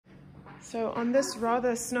So on this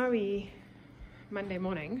rather snowy Monday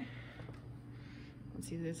morning, you can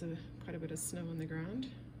see there's quite a bit of snow on the ground.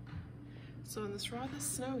 So on this rather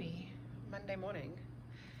snowy Monday morning,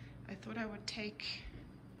 I thought I would take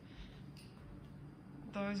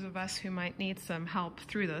those of us who might need some help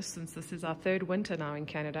through this, since this is our third winter now in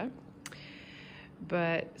Canada.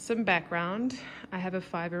 But some background, I have a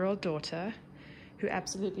 5-year-old daughter who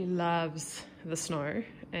absolutely loves the snow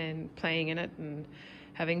and playing in it and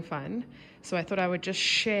having fun. So I thought I would just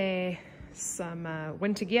share some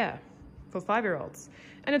winter gear for 5-year-olds.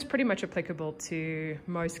 And it's pretty much applicable to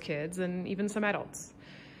most kids and even some adults.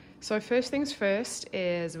 So first things first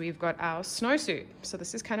is we've got our snowsuit. So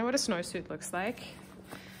this is kind of what a snowsuit looks like.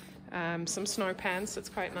 Some snow pants, it's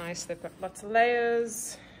quite nice. They've got lots of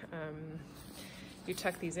layers. You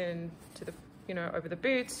tuck these in to the, over the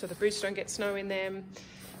boots so the boots don't get snow in them.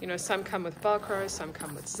 Some come with Velcro, some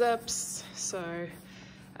come with zips. So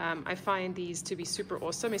I find these to be super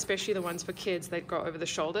awesome, especially the ones for kids that go over the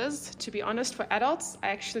shoulders. To be honest, for adults,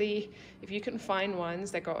 if you can find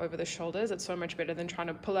ones that go over the shoulders, it's so much better than trying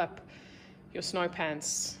to pull up your snow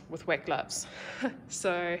pants with wet gloves.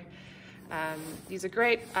 So these are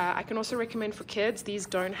great. I can also recommend for kids, these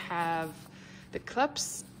don't have the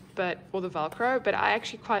clips or the Velcro, but I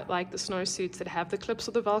actually quite like the snowsuits that have the clips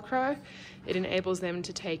or the Velcro. It enables them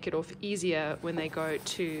to take it off easier when they go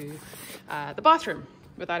to the bathroom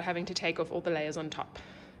without having to take off all the layers on top.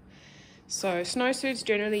 So snowsuits,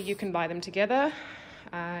 generally you can buy them together.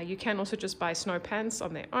 You can also just buy snow pants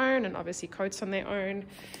on their own and obviously coats on their own.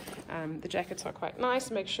 The jackets are quite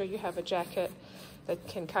nice. Make sure you have a jacket that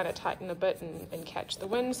can kind of tighten a bit and catch the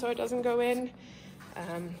wind so it doesn't go in.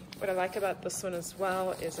 What I like about this one as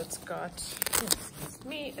well is it's got if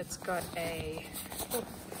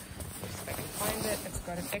I can find it, it's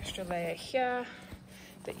got an extra layer here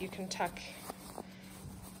that you can tuck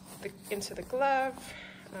into the glove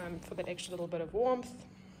for that extra little bit of warmth.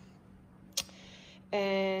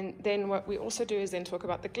 And then what we also do is then talk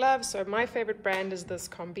about the gloves. So my favorite brand is this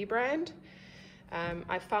Combi brand.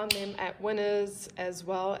 I found them at Winners as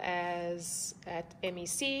well as at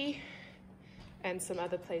MEC and some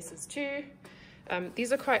other places too.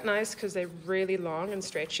 These are quite nice because they're really long and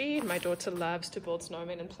stretchy. My daughter loves to build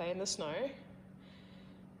snowmen and play in the snow.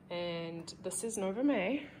 And this is Nova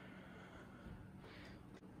May.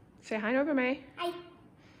 Say hi, Nova May. Hi.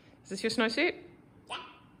 Is this your snowsuit? Yeah.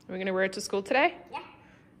 Are we gonna wear it to school today? Yeah.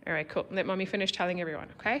 All right, cool. Let mommy finish telling everyone,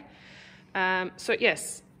 okay? So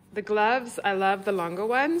yes, the gloves, I love the longer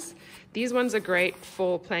ones. These ones are great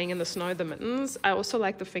for playing in the snow, the mittens. I also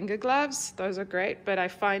like the finger gloves. Those are great, but I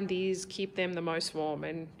find these keep them the most warm,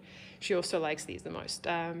 and she also likes these the most.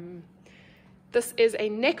 This is a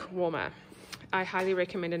neck warmer. I highly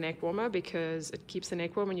recommend a neck warmer because it keeps the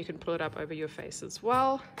neck warm and you can pull it up over your face as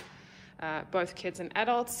well. Both kids and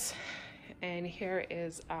adults. And here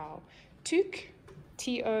is our toque,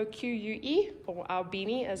 T-O-Q-U-E, or our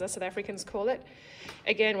beanie as us South Africans call it.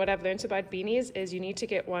 Again, what I've learned about beanies is you need to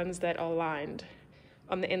get ones that are lined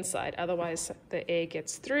on the inside, otherwise the air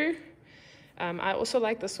gets through. I also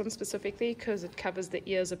like this one specifically because it covers the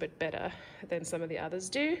ears a bit better than some of the others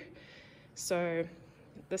do. So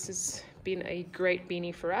this has been a great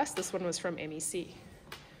beanie for us. This one was from MEC.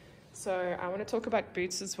 So I want to talk about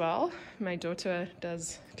boots as well. My daughter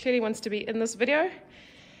clearly wants to be in this video.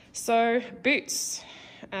 So boots,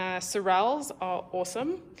 Sorels are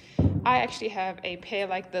awesome. I actually have a pair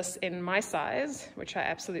like this in my size, which I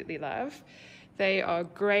absolutely love. They are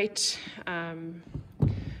great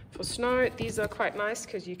for snow. These are quite nice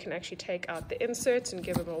because you can actually take out the inserts and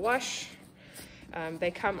give them a wash.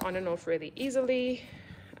 They come on and off really easily.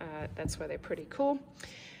 That's why they're pretty cool.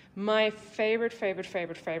 My favorite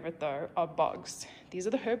though are bogs. These are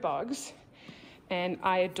the Her bogs. And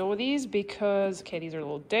I adore these because, okay, these are a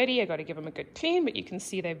little dirty. I got to give them a good clean, but you can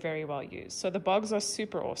see they're very well used. So the bogs are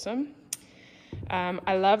super awesome.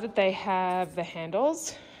 I love that they have the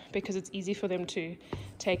handles because it's easy for them to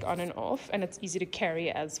take on and off, and it's easy to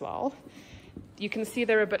carry as well. You can see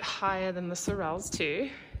they're a bit higher than the Sorels too.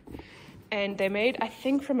 And they're made, I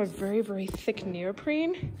think, from a very thick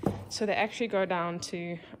neoprene. So they actually go down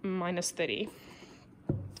to -30.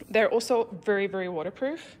 They're also very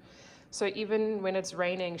waterproof. So even when it's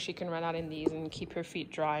raining, she can run out in these and keep her feet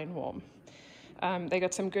dry and warm. They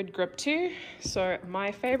got some good grip too. So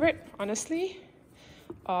my favorite, honestly,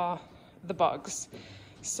 are the bogs.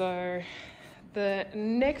 So the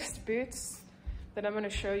next boots that I'm going to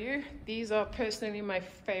show you, these are personally my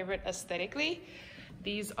favorite aesthetically.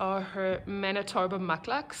 These are her Manitoba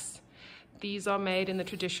mucklucks. These are made in the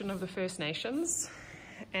tradition of the First Nations.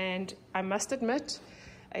 And I must admit,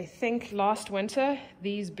 I think last winter,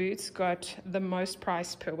 these boots got the most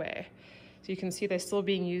price per wear. So you can see they're still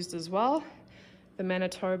being used as well. The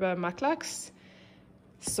Manitoba mucklucks.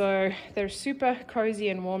 So they're super cozy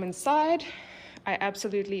and warm inside. I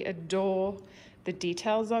absolutely adore the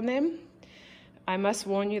details on them. I must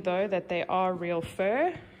warn you though that they are real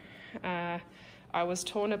fur. I was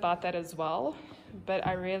torn about that as well, but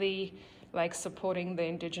I really like supporting the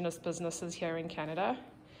Indigenous businesses here in Canada.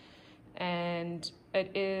 And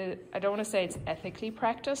it is, I don't want to say it's ethically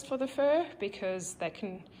practiced for the fur, because that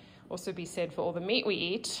can also be said for all the meat we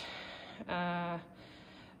eat.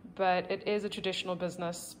 But it is a traditional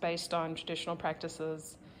business based on traditional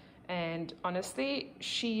practices. And honestly,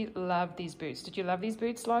 she loved these boots. Did you love these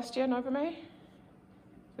boots last year, Novame?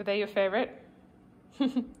 Were they your favorite?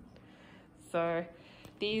 So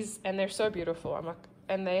these, and they're so beautiful.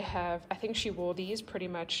 And they have, I think she wore these pretty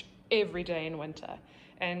much every day in winter.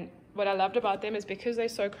 And what I loved about them is because they're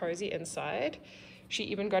so cozy inside, she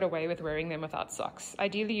even got away with wearing them without socks.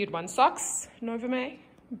 Ideally, you'd want socks, Novame,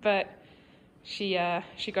 but she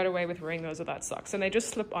got away with wearing those without socks. And they just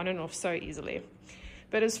slip on and off so easily.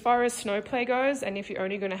 But as far as snow play goes, and if you're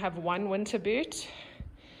only going to have one winter boot,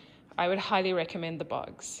 I would highly recommend the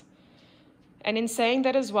Bogs. And in saying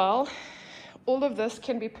that as well, all of this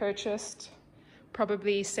can be purchased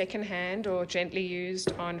probably secondhand or gently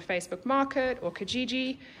used on Facebook Market or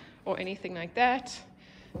Kijiji or anything like that.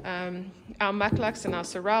 Our mucklucks and our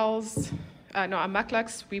sorrels, our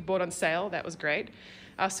mucklucks we bought on sale, that was great.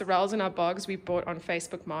 Our sorrels and our Bogs we bought on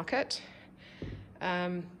Facebook Market.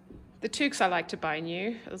 The toques I like to buy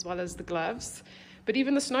new, as well as the gloves. But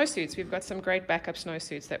even the snowsuits, we've got some great backup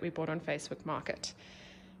snowsuits that we bought on Facebook Market.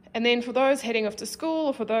 And then for those heading off to school,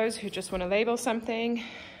 or for those who just want to label something,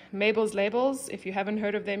 Mabel's Labels, if you haven't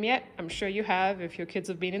heard of them yet, I'm sure you have if your kids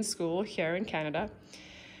have been in school here in Canada.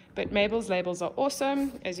 But Mabel's Labels are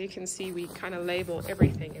awesome. As you can see, we kind of label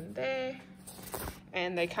everything in there.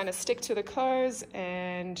 And they kind of stick to the clothes,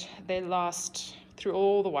 and they last through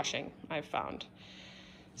all the washing, I've found.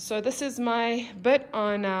 So this is my bit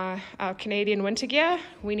on our Canadian winter gear.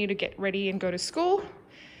 We need to get ready and go to school.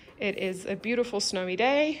 It is a beautiful snowy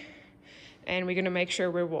day, and we're going to make sure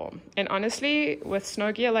we're warm. And honestly, with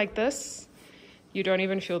snow gear like this, you don't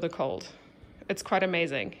even feel the cold. It's quite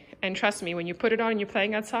amazing. And trust me, when you put it on and you're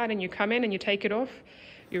playing outside and you come in and you take it off,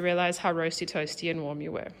 you realize how roasty, toasty, and warm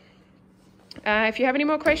you were. If you have any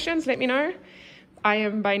more questions, let me know. I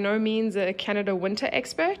am by no means a Canada winter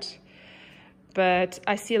expert, but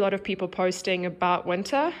I see a lot of people posting about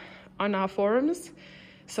winter on our forums,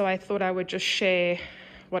 so I thought I would just share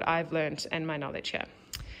what I've learned and my knowledge here.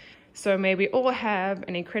 So may we all have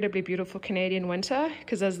an incredibly beautiful Canadian winter,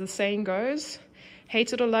 because as the saying goes,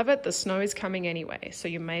 hate it or love it, the snow is coming anyway, so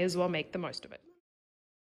you may as well make the most of it.